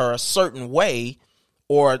treated her a certain way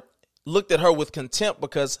or looked at her with contempt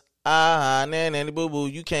because, nanny boo boo,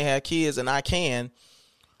 you can't have kids and I can.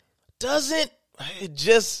 Doesn't it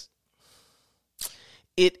just,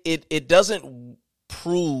 it doesn't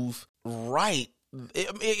prove right.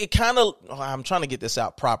 It kind of, I'm trying to get this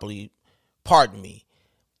out properly. Pardon me.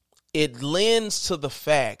 It lends to the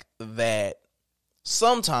fact that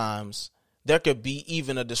sometimes there could be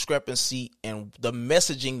even a discrepancy in the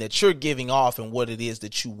messaging that you're giving off and what it is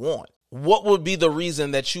that you want. What would be the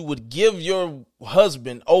reason that you would give your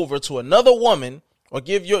husband over to another woman or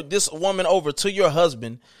give this woman over to your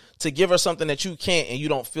husband to give her something that you can't and you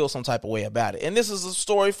don't feel some type of way about it? And this is a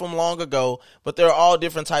story from long ago, but there are all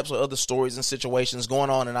different types of other stories and situations going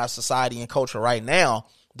on in our society and culture right now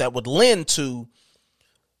that would lend to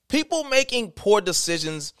people making poor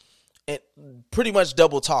decisions and pretty much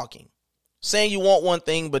double talking. Saying you want one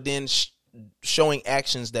thing, but then showing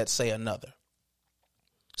actions that say another.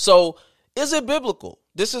 So, is it biblical?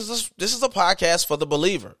 This is a podcast for the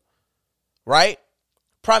believer, right?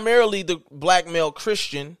 Primarily the black male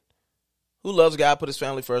Christian who loves God, put his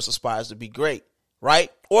family first, aspires to be great,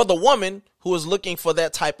 right? Or the woman who is looking for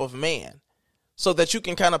that type of man, so that you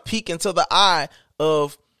can kind of peek into the eye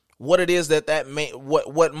of what it is that man,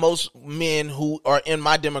 what most men who are in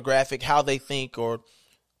my demographic, how they think, or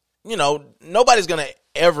nobody's going to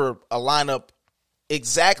ever line up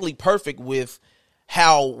exactly perfect with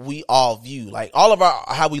how we all view, like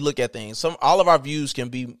how we look at things. All of our views can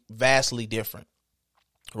be vastly different,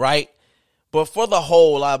 right? But for the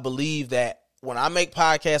whole, I believe that when I make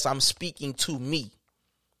podcasts, I'm speaking to me.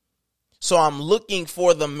 So I'm looking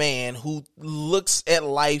for the man who looks at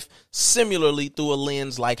life similarly through a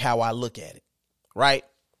lens like how I look at it, right?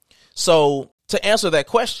 So to answer that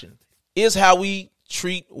question, is how we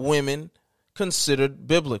treat women considered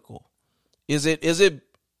biblical? Is it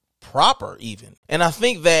proper even? And I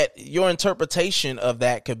think that your interpretation of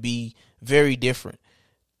that could be very different.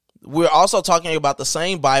 We're also talking about the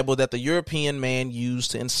same Bible that the European man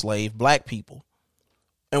used to enslave black people.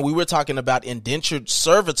 And we were talking about indentured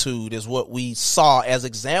servitude is what we saw as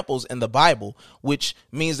examples in the Bible, which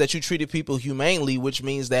means that you treated people humanely, which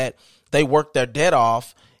means that they worked their debt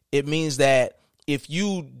off. It means that if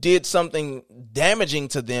you did something damaging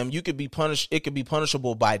to them, you could be punished. It could be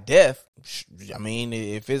punishable by death. I mean,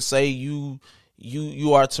 if it say you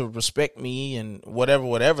are to respect me and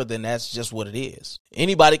whatever, then that's just what it is.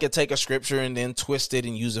 Anybody could take a scripture and then twist it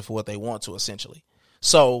and use it for what they want to, essentially.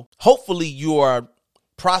 So hopefully you are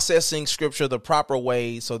processing scripture the proper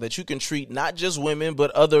way so that you can treat not just women,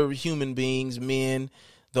 but other human beings, men,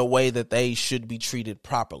 the way that they should be treated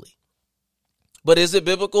properly. But is it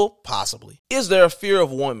biblical? Possibly. Is there a fear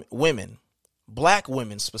of women, black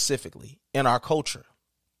women specifically, in our culture?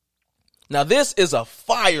 Now, this is a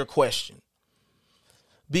fire question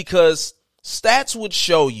because stats would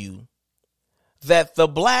show you that the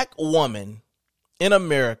black woman in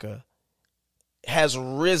America has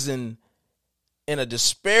risen in a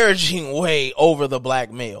disparaging way over the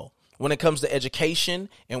black male when it comes to education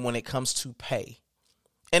and when it comes to pay.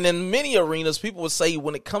 And in many arenas, people would say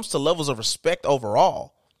when it comes to levels of respect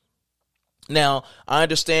overall. Now, I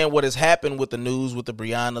understand what has happened with the news, with the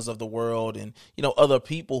Briannas of the world and, other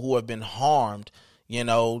people who have been harmed,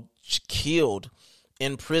 killed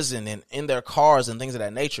in prison and in their cars and things of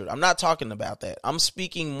that nature. I'm not talking about that. I'm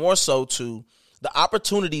speaking more so to the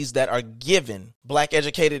opportunities that are given black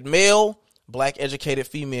educated male, black educated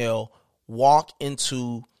female walk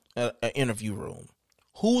into an interview room.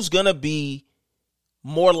 Who's going to be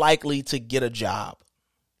more likely to get a job?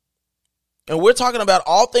 And we're talking about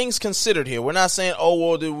all things considered here. We're not saying,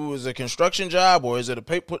 it was a construction job or is it a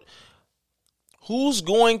paper. Who's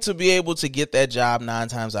going to be able to get that job 9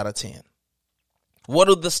 times out of 10? What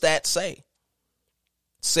do the stats say? It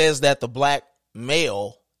says that the black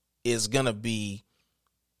male is going to be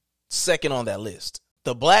second on that list.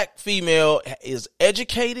 The black female is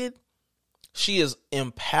educated. She is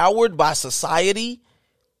empowered by society.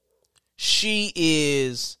 She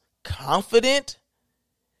is confident.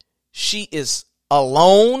 She is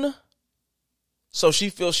alone. So she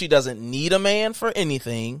feels she doesn't need a man for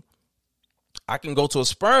anything. I can go to a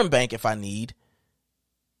sperm bank if I need.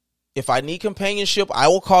 If I need companionship, I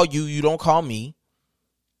will call you. You don't call me.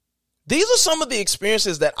 These are some of the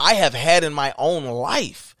experiences that I have had in my own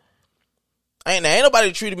life. Ain't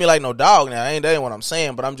nobody treated me like no dog now. That ain't what I'm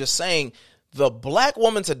saying. But I'm just saying the black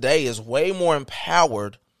woman today is way more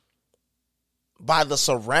empowered by the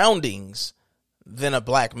surroundings than a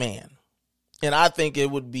black man. And I think it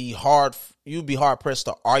would be hard. You'd be hard pressed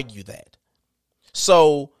to argue that.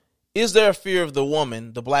 So is there a fear of the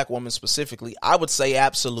woman, the black woman specifically? I would say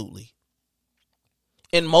absolutely.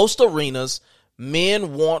 In most arenas,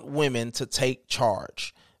 men want women to take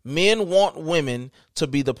charge. Men want women to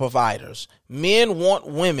be the providers. Men want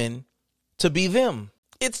women to be them.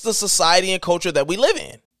 It's the society and culture that we live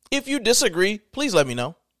in. If you disagree, please let me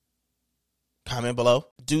know. Comment below.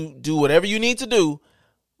 Do whatever you need to do,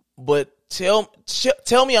 but tell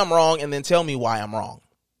me I'm wrong and then tell me why I'm wrong.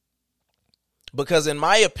 Because in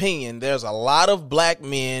my opinion, there's a lot of black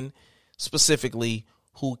men specifically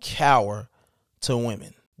who cower to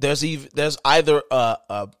women. There's either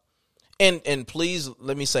and please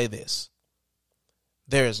let me say this.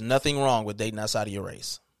 There is nothing wrong with dating outside of your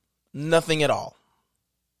race. Nothing at all.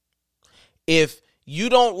 If you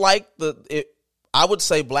don't like I would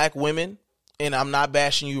say black women, and I'm not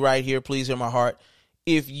bashing you right here, please hear my heart.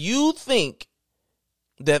 If you think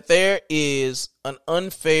that there is an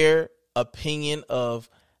unfair opinion of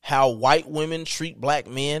how white women treat black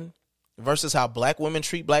men versus how black women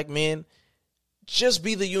treat black men, just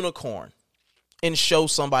be the unicorn and show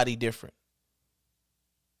somebody different.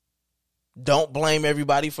 Don't blame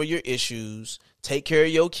everybody for your issues. Take care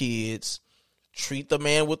of your kids. Treat the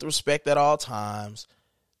man with respect at all times.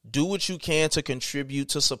 Do what you can to contribute,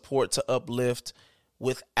 to support, to uplift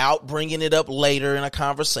without bringing it up later in a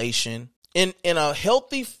conversation. In a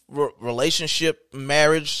healthy relationship,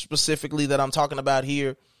 marriage specifically that I'm talking about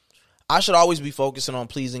here, I should always be focusing on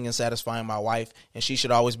pleasing and satisfying my wife, and she should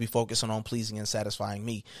always be focusing on pleasing and satisfying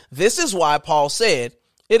me. This is why Paul said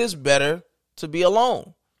it is better to be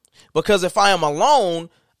alone. Because if I am alone,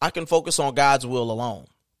 I can focus on God's will alone.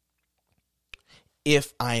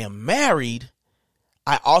 If I am married,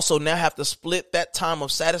 I also now have to split that time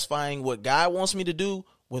of satisfying what God wants me to do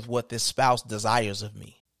with what this spouse desires of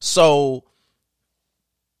me. So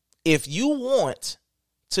if you want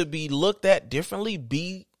to be looked at differently,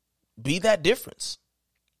 be that difference.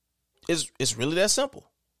 It's really that simple.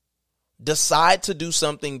 Decide to do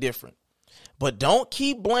something different. But don't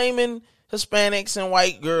keep blaming Hispanics and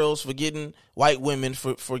white girls for getting white women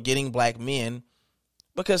for getting black men,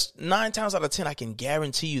 because 9 times out of 10, I can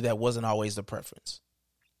guarantee you that wasn't always the preference.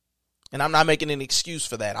 And I'm not making an excuse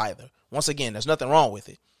for that either. Once again, there's nothing wrong with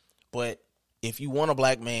it. But if you want a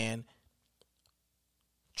black man,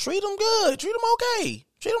 treat him good. Treat him okay.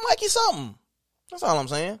 Treat him like he's something. That's all I'm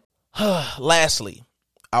saying. Lastly,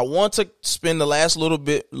 I want to spend the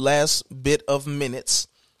last bit of minutes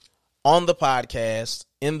on the podcast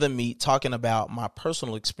in the meat talking about my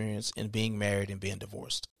personal experience in being married and being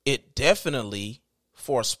divorced. It definitely,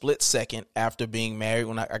 for a split second after being married,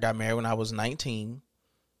 when I got married when I was 19,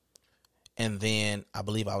 and then I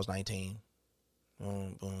believe I was 19.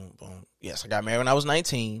 Boom, boom, boom. Yes, I got married when I was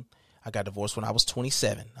 19. I got divorced when I was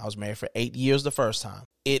 27. I was married for 8 years the first time.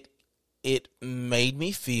 It made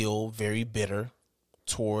me feel very bitter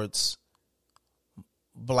towards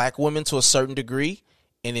black women to a certain degree,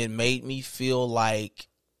 and it made me feel like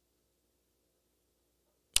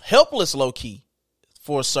helpless low-key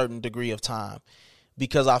for a certain degree of time,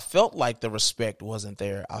 because I felt like the respect wasn't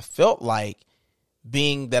there. I felt like,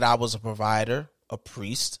 being that I was a provider, a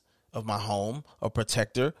priest of my home, a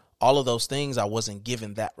protector, all of those things, I wasn't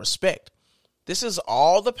given that respect. This is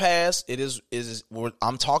all the past.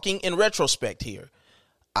 I'm talking in retrospect here.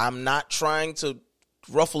 I'm not trying to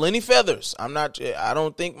ruffle any feathers. I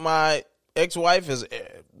don't think my ex-wife has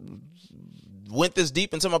went this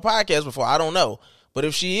deep into my podcast before. I don't know. But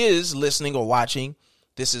if she is listening or watching,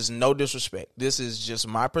 this is no disrespect. This is just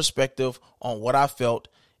my perspective on what I felt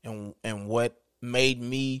and what made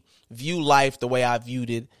me view life the way I viewed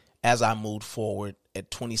it as I moved forward at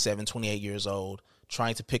 27, 28 years old,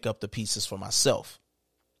 trying to pick up the pieces for myself.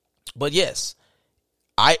 But yes,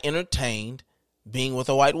 I entertained being with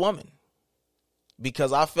a white woman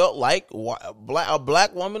because I felt like a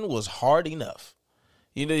black woman was hard enough.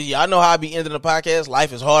 You know, y'all know how I be ending the podcast.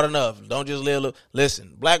 Life is hard enough. Don't just live.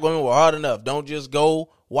 Listen, black women were hard enough. Don't just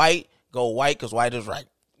go white because white is right.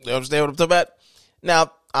 You understand what I'm talking about?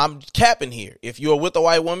 Now, I'm capping here. If you're with a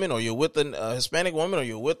white woman, or you're with a Hispanic woman, or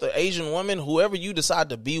you're with an Asian woman, whoever you decide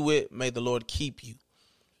to be with, may the Lord keep you,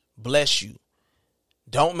 bless you.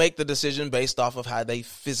 Don't make the decision based off of how they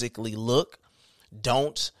physically look.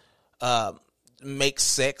 Don't make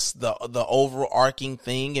sex the overarching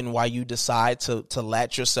thing and why you decide to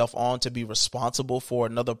latch yourself on to be responsible for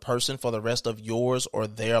another person for the rest of yours or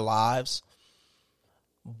their lives.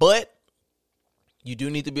 But you do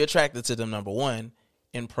need to be attracted to them, number one,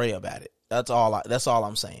 and pray about it. That's all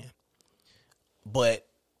I'm saying. But,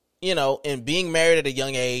 you know, in being married at a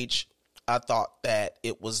young age, I thought that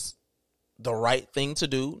it was the right thing to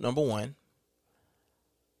do, number one.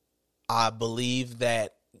 I believe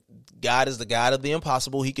that God is the God of the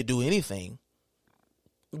impossible. He could do anything,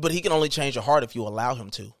 but he can only change your heart if you allow him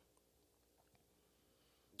to.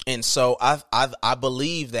 And so I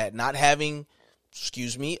believe that not having,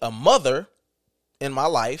 a mother in my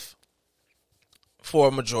life for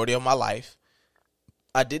a majority of my life,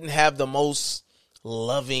 I didn't have the most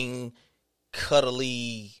loving,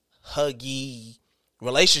 cuddly, huggy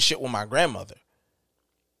relationship with my grandmother.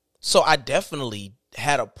 So I definitely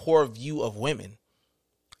had a poor view of women.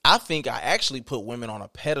 I think I actually put women on a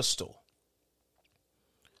pedestal.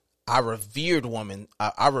 I revered women.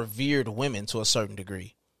 I revered women to a certain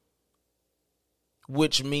degree,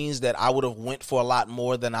 which means that I would have went for a lot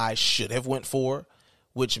more than I should have went for,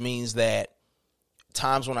 which means that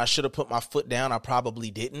times when I should have put my foot down, I probably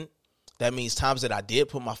didn't. That means times that I did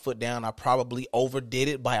put my foot down, I probably overdid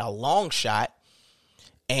it by a long shot.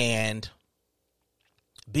 And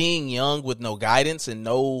being young with no guidance and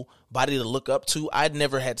nobody to look up to, I'd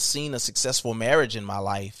never had seen a successful marriage in my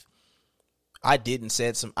life. I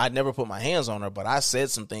never put my hands on her, but I said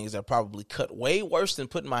some things that probably cut way worse than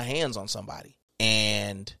putting my hands on somebody.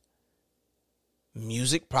 And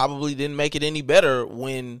music probably didn't make it any better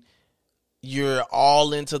when you're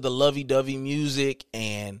all into the lovey-dovey music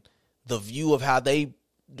and the view of how they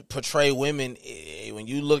portray women. When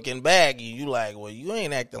you looking back, you like, well, you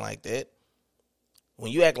ain't acting like that.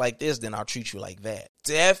 When you act like this, then I'll treat you like that.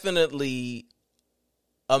 Definitely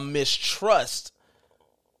a mistrust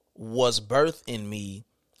was birthed in me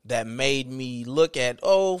that made me look at,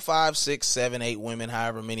 5, 6, 7, 8 women,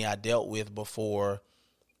 however many I dealt with before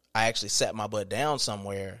I actually sat my butt down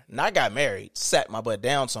somewhere. Not got married, sat my butt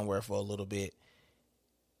down somewhere for a little bit.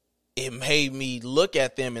 It made me look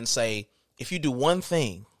at them and say, if you do one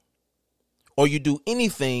thing or you do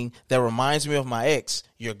anything that reminds me of my ex,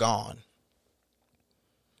 you're gone.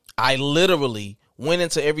 I literally went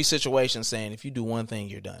into every situation saying, if you do one thing,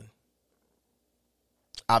 you're done.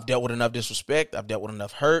 I've dealt with enough disrespect. I've dealt with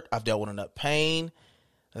enough hurt. I've dealt with enough pain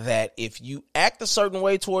that if you act a certain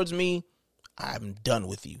way towards me, I'm done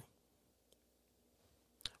with you.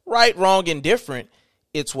 Right, wrong, indifferent.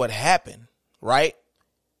 It's what happened, right?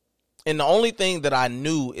 And the only thing that I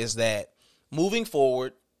knew is that moving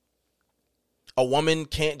forward, a woman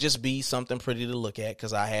can't just be something pretty to look at,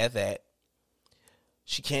 because I had that.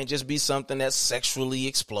 She can't just be something that's sexually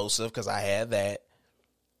explosive, because I had that.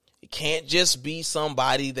 It can't just be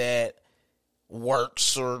somebody that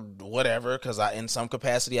works or whatever, because in some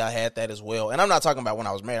capacity I had that as well. And I'm not talking about when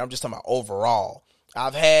I was married. I'm just talking about overall.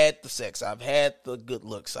 I've had the sex. I've had the good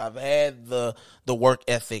looks. I've had the work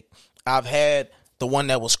ethic. I've had the one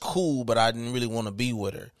that was cool, but I didn't really want to be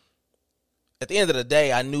with her. At the end of the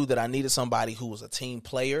day, I knew that I needed somebody who was a team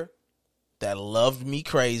player, that loved me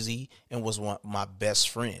crazy, and was my best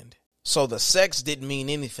friend. So the sex didn't mean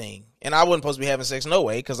anything. And I wasn't supposed to be having sex no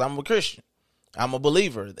way, because I'm a Christian. I'm a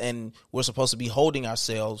believer, and we're supposed to be holding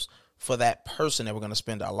ourselves for that person that we're going to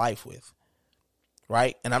spend our life with.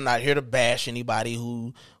 Right? And I'm not here to bash anybody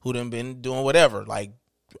who done been doing whatever. Like,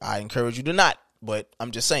 I encourage you to not, but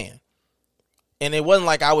I'm just saying. And it wasn't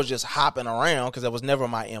like I was just hopping around, because that was never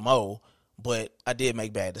my MO, but I did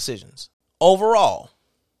make bad decisions. Overall,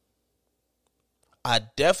 I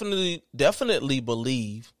definitely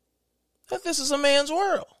believe that this is a man's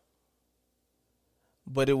world.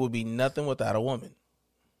 But it would be nothing without a woman.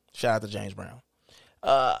 Shout out to James Brown.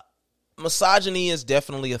 Misogyny is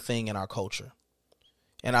definitely a thing in our culture.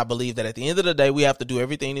 And I believe that at the end of the day, we have to do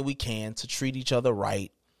everything that we can to treat each other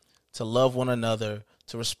right, to love one another,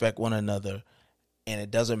 to respect one another. And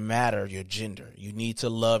it doesn't matter your gender. You need to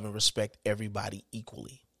love and respect everybody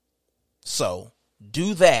equally. So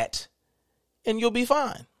do that and you'll be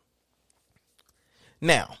fine.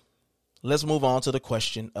 Now, let's move on to the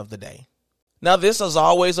question of the day. Now, this is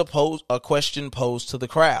always a question posed to the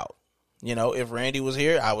crowd. You know, if Randy was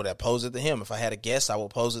here, I would have posed it to him. If I had a guest, I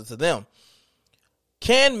would pose it to them.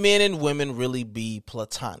 Can men and women really be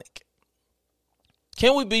platonic?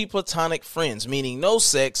 Can we be platonic friends? Meaning no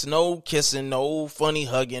sex, no kissing, no funny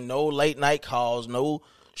hugging, no late night calls, no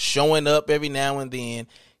showing up every now and then.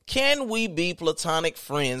 Can we be platonic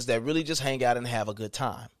friends that really just hang out and have a good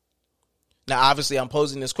time? Now, obviously, I'm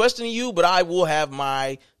posing this question to you, but I will have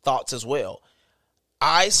my thoughts as well.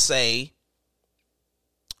 I say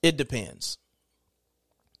It depends.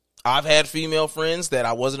 I've had female friends that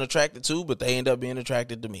I wasn't attracted to, but they end up being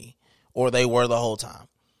attracted to me, or they were the whole time.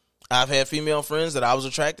 I've had female friends that I was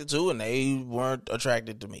attracted to and they weren't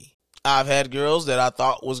attracted to me. I've had girls that I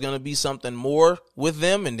thought was going to be something more with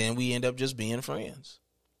them, and then we end up just being friends.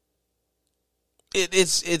 It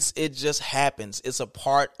just happens. It's a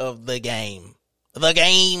part of the game. The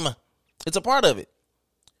game. It's a part of it.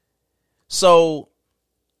 So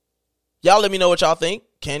y'all let me know what y'all think.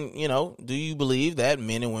 Do you believe that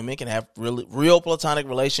men and women can have real platonic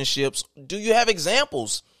relationships? Do you have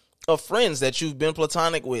examples of friends that you've been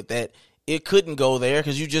platonic with that it couldn't go there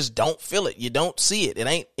because you just don't feel it? You don't see it.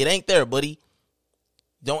 It ain't there, buddy.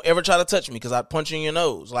 Don't ever try to touch me because I'd punch you in your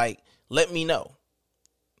nose. Like, let me know.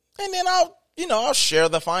 And then I'll share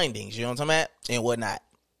the findings, you know what I'm talking about, and whatnot.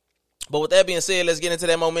 But with that being said, let's get into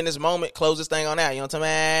that momentous moment. Close this thing on out, you know what I'm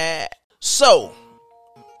talking about? So,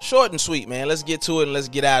 short and sweet, man. Let's get to it and let's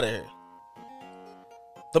get out of here.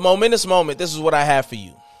 The momentous moment, this is what I have for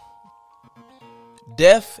you.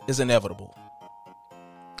 Death is inevitable.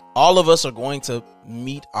 All of us are going to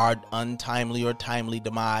meet our untimely or timely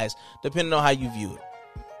demise, depending on how you view it.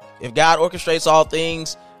 If God orchestrates all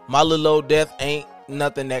things, my little old death ain't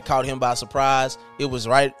nothing that caught him by surprise. It was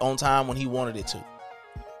right on time when he wanted it to.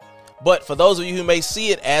 But for those of you who may see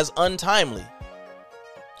it as untimely,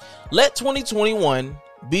 let 2021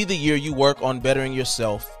 be the year you work on bettering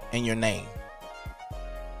yourself and your name.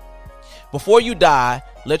 Before you die,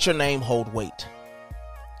 let your name hold weight.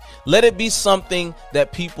 Let it be something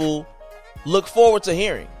that people look forward to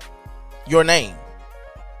hearing. Your name,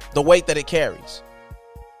 the weight that it carries.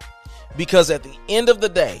 Because at the end of the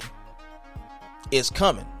day, it's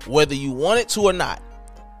coming, whether you want it to or not.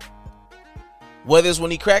 Whether it's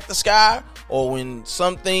when he cracked the sky, or when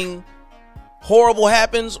something horrible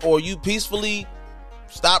happens, or you peacefully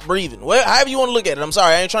stop breathing. Well, however you want to look at it. I'm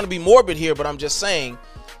sorry, I ain't trying to be morbid here, but I'm just saying,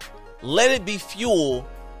 let it be fuel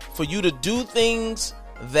for you to do things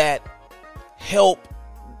that help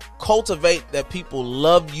cultivate that people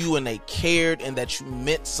loved you and they cared and that you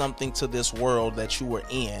meant something to this world that you were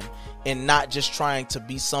in, and not just trying to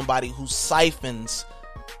be somebody who siphons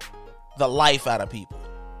the life out of people.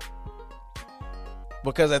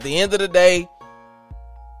 Because at the end of the day,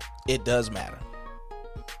 it does matter.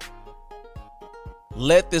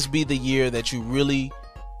 Let this be the year that you really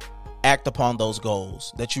act upon those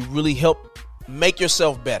goals, that you really help make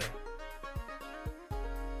yourself better.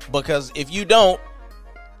 Because if you don't,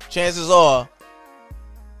 chances are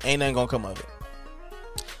ain't nothing gonna come of it.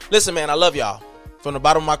 Listen, man, I love y'all. From the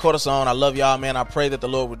bottom of my corazon, I love y'all, man. I pray that the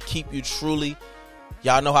Lord would keep you truly.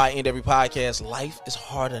 Y'all know how I end every podcast. Life is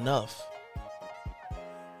hard enough.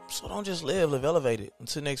 So don't just live elevated.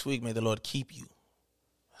 Until next week, may the Lord keep you.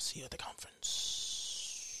 I'll see you at the conference.